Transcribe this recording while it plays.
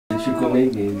gente ficou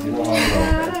meio gay, não rola não,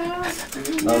 velho.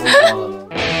 Não rola não.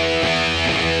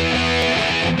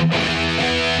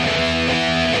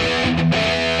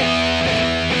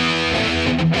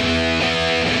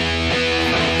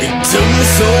 It took me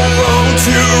so long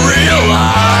to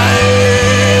realize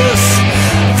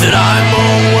that I'm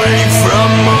away from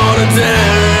modern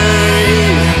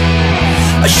day.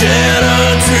 I shed a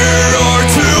tear or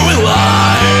two in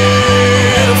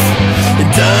life. It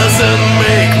doesn't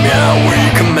make me a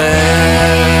weak man.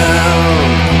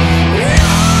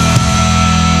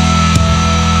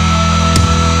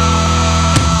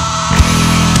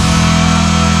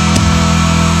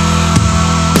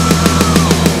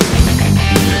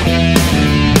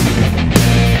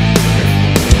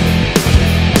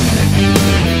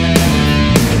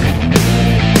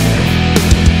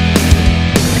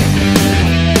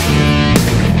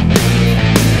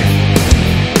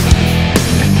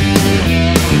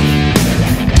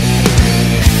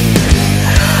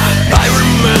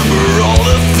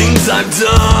 I've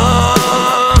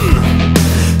done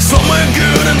somewhere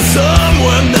good and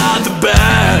somewhere not the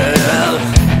bad.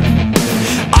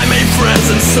 I made friends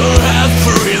and so had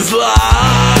through his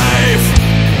life,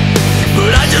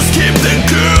 but I just keep the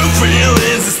good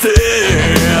feelings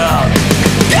instead.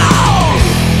 Go!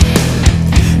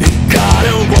 You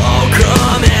gotta walk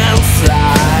on and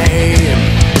fly.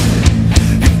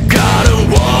 You gotta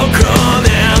walk on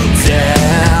and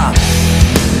dare.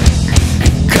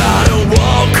 You gotta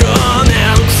walk on.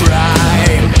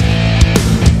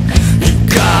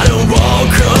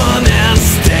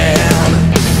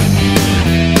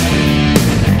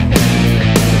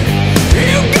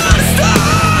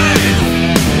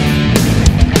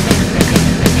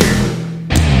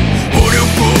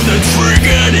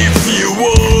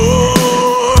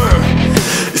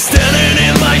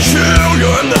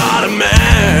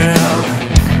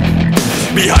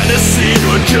 Behind the scene,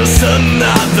 we're just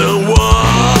another